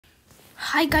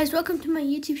Hi guys, welcome to my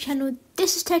YouTube channel.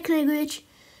 This is Technoglitch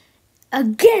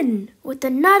again with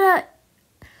another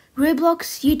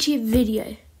Roblox YouTube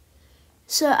video.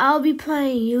 So I'll be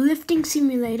playing Lifting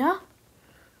Simulator.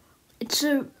 It's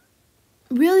a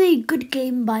really good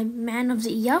game by Man of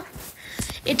the Year.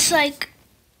 It's like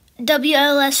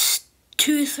WLS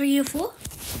 2, 3 or 4.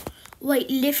 Wait,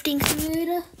 Lifting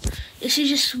Simulator? This is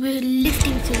just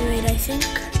Lifting Simulator, I think.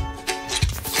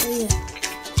 So yeah.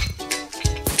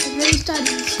 I really started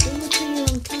this game a pretty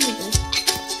long time ago.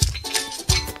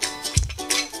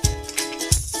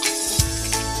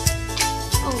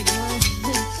 Oh my.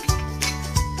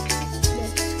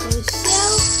 Let's go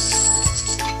sell.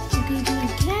 Give me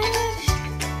cash.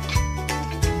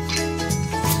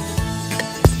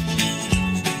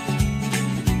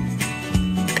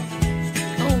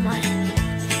 Oh my.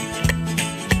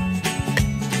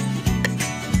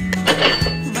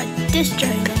 But this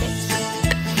joint of it.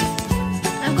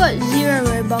 I've got 0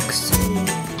 Robux to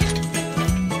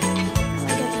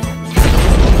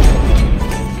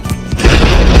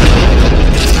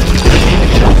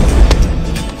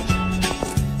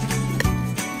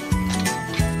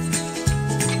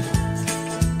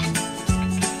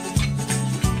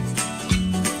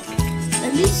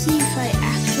let me see if I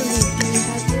actually do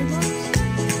have Robux.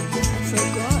 I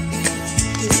forgot.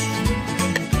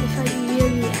 If I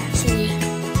really actually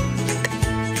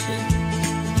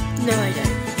no, I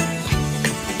don't.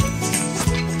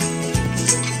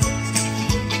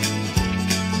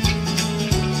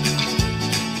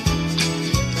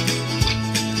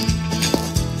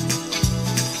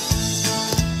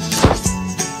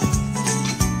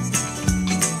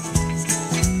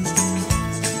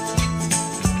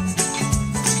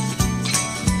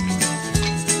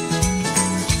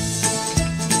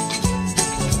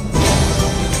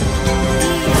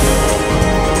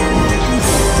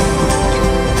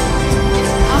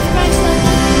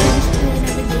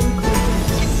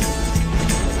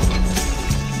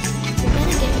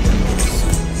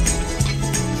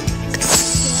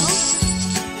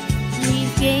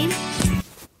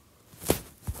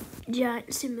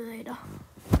 Giant Simulator.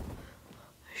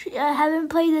 I haven't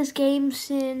played this game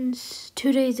since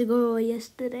 2 days ago or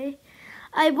yesterday.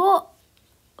 I bought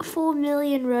 $4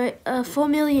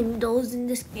 million in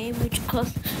this game, which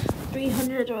cost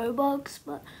 300 Robux,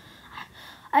 but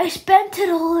I spent it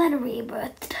all and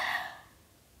rebirthed.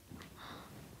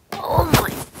 Oh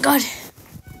my god.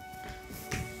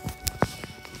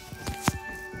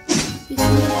 You see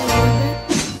that?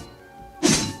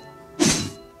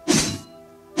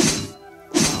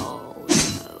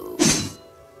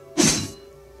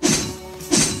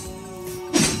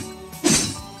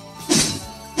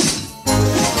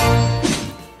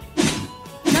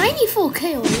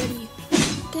 94K already.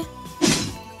 Okay.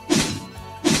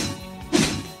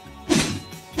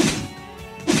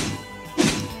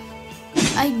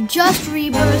 I just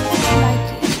rebirthed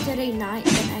like yesterday night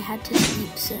and I had to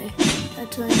sleep, so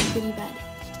that's why I'm pretty bad.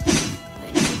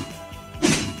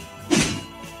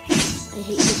 I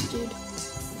hate this dude.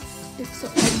 It's so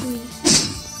ugly.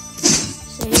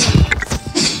 So yeah.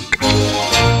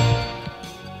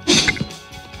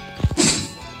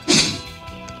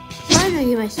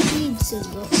 Finally, my speed's a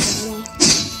lot better.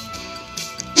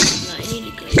 I need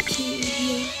to go to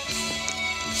here,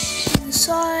 to the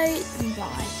side, and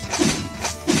buy.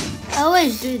 I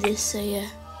always do this, so yeah.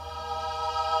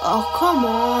 Oh, come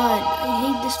on. I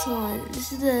hate this one.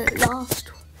 This is the last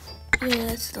one. Yeah,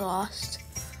 that's the last.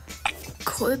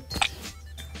 Equip.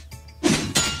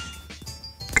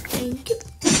 Thank you.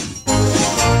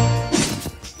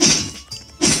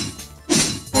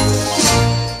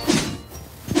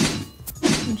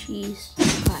 Jeez.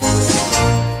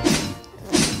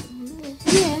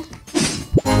 Yeah.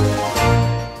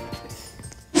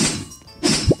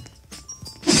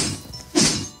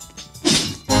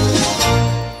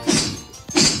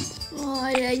 Oh,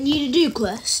 I need to do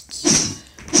quests.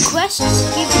 Quests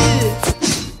give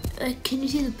you. Can you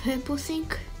see the purple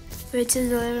thing? Where it says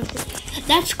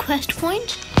that's quest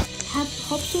point.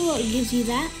 Hopsalot gives you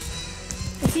that.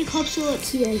 I think Hopsalot's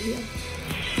here.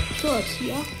 So it's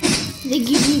here. They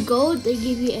give you gold, they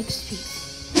give you XP.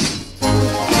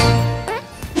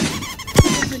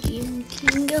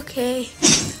 Okay.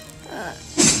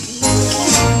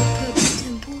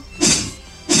 Temple.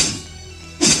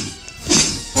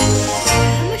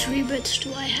 How much rebirths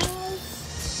do I have?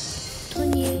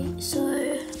 28, so...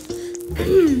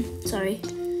 sorry.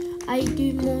 I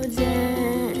do more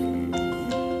than...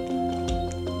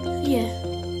 yeah.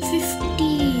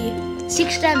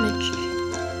 56 damage.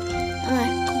 I'm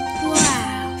like,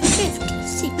 wow,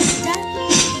 56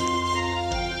 damage.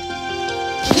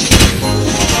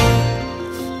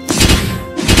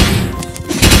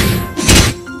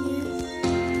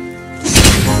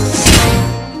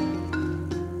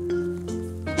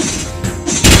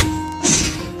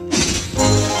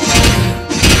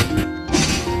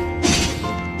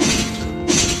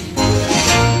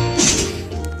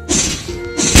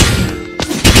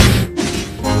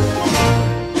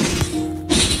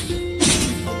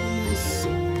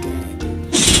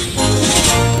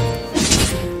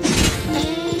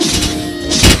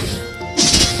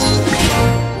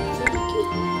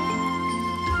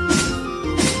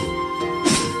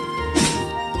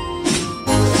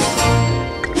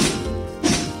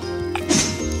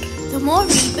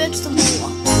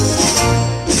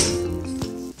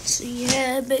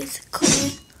 guy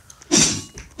basically.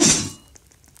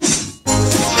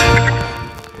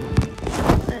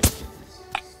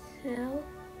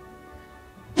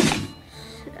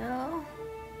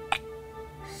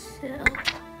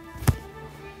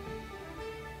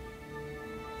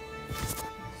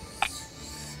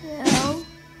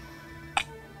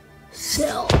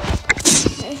 Sell.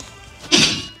 Okay.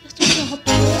 Let's do the hop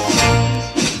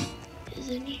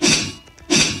isn't he?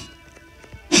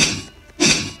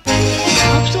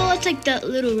 Hopsol, it's like that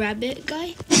little rabbit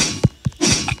guy.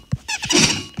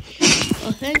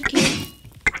 Oh, thank you.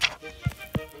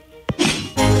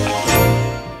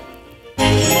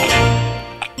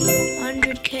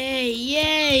 $100K,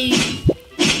 yay!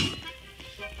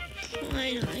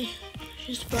 Finally,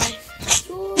 just buy.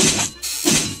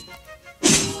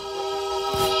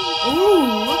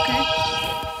 Ooh, okay.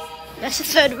 That's the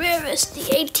third rarest, the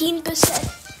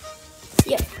 18%.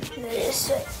 Yep, that is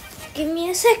it. Give me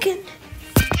a second.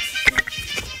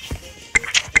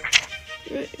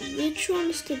 Which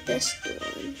one's the best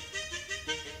one?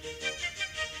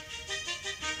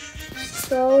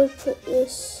 So I would put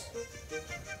this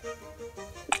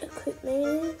equipment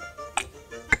in.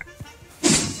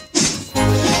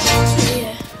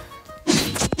 Yeah.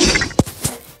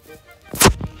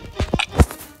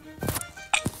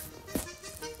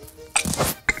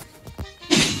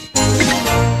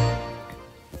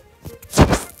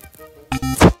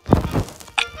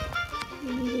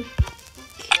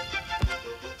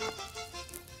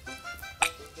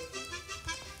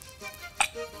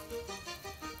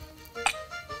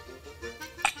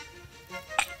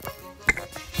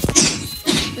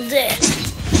 There.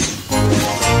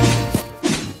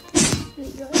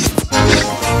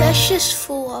 Let's just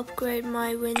full upgrade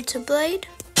my winter blade.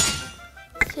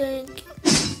 Think.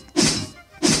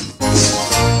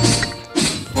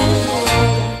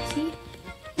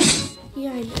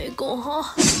 Yeah, I know, go huh?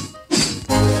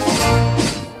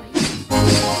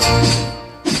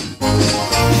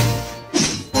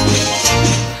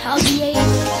 How do you?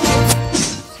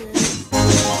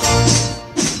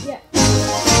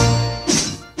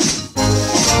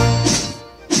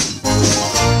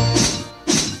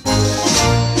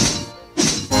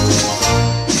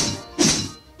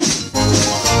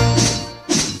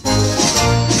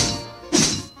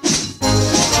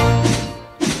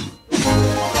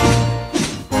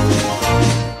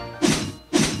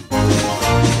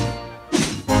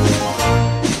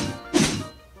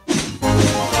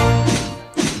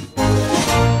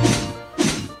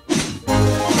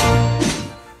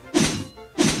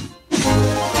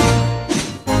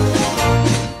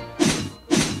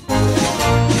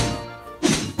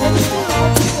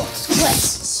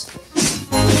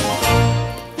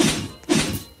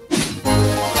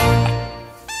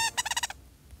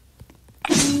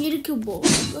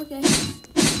 Okay.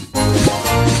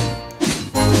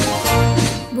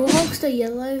 Roblox, the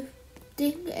yellow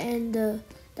thing, and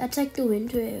that's like the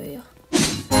winter area.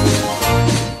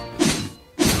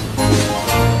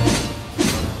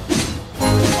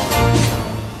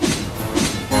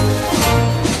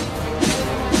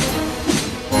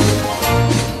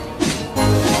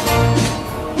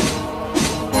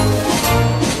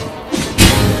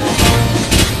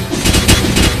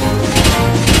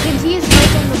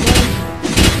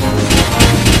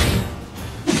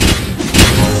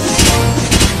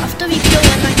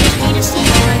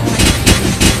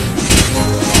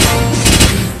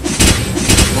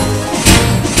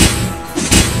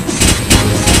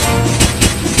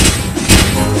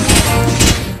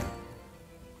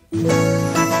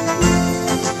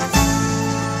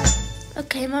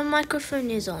 Okay, my microphone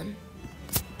is on.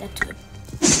 That's good.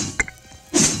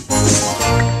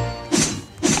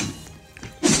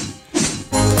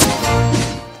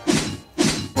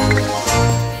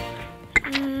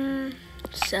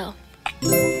 Sell.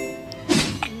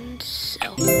 And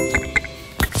sell.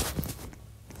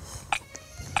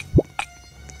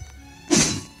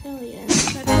 Oh yeah,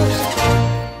 that was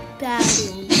bad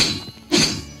one.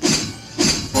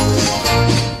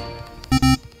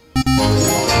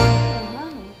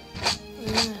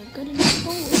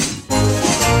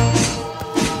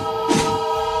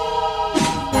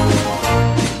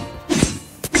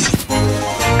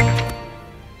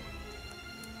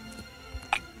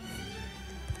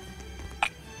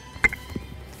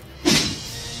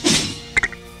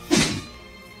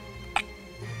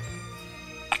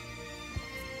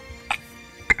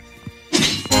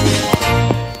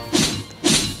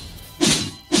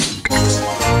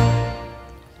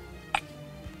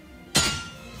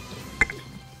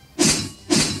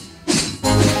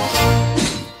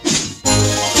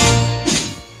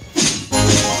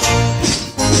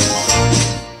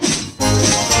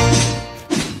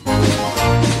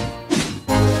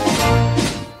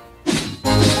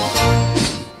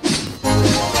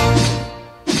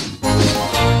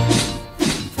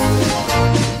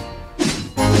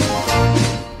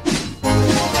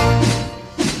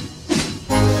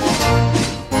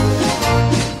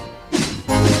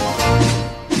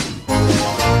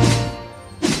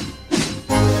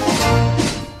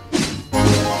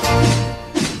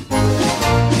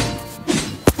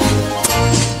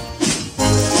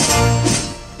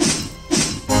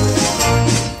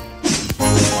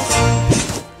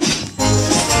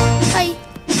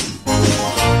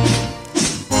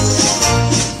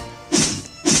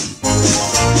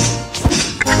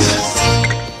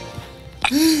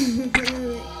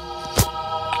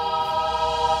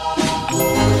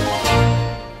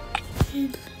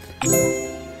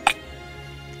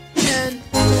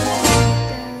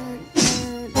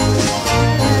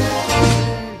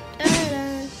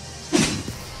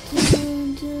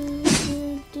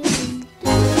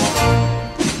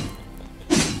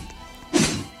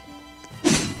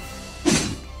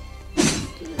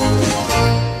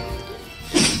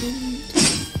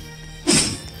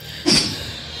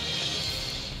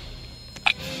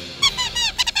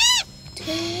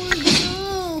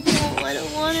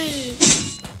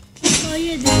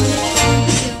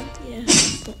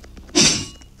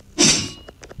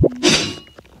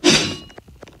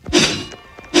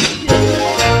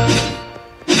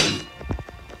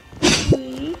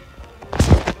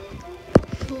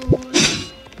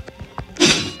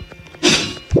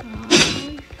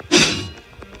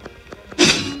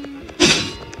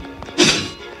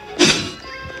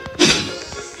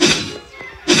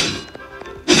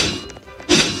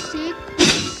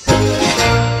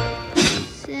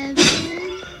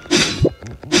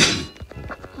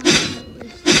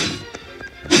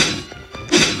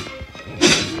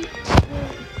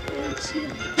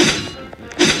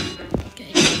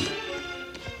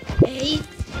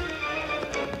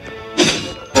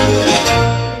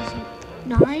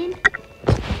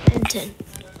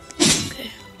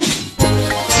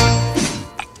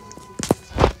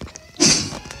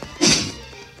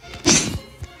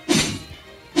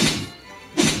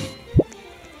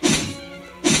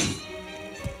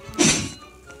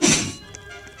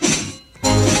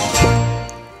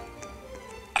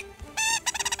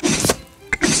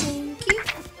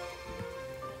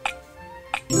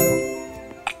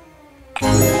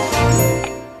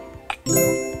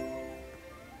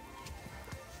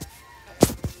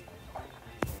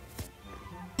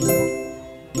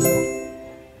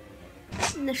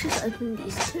 Let's just open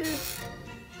these two.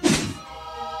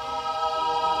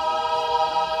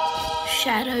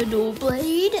 Shadow Door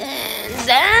Blade, and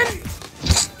then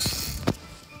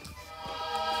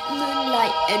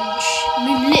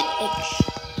Moonlit Edge.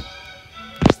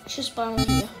 It's just by on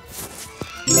here.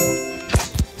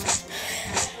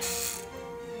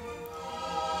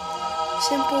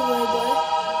 Simple Robo.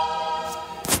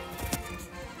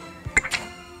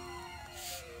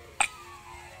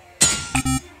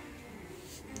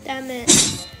 Damn it.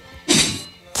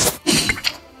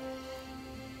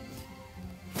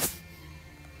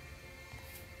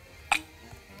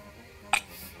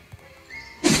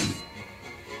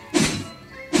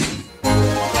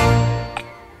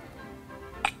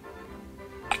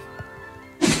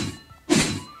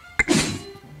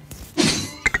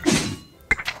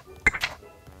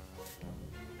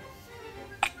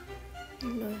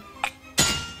 No.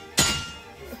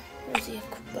 Where's the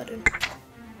equip button?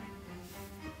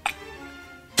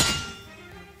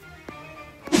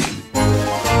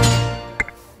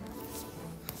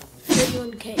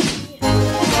 Okay.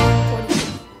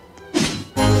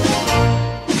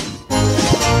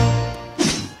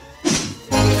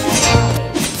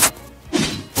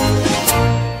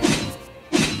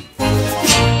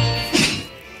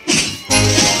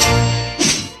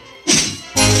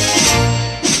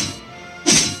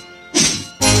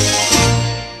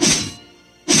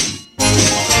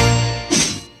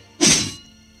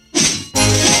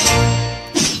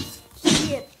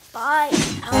 Bye.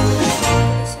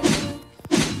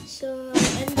 So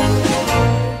end the video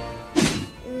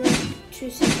in like 2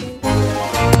 seconds.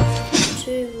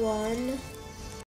 2, 1.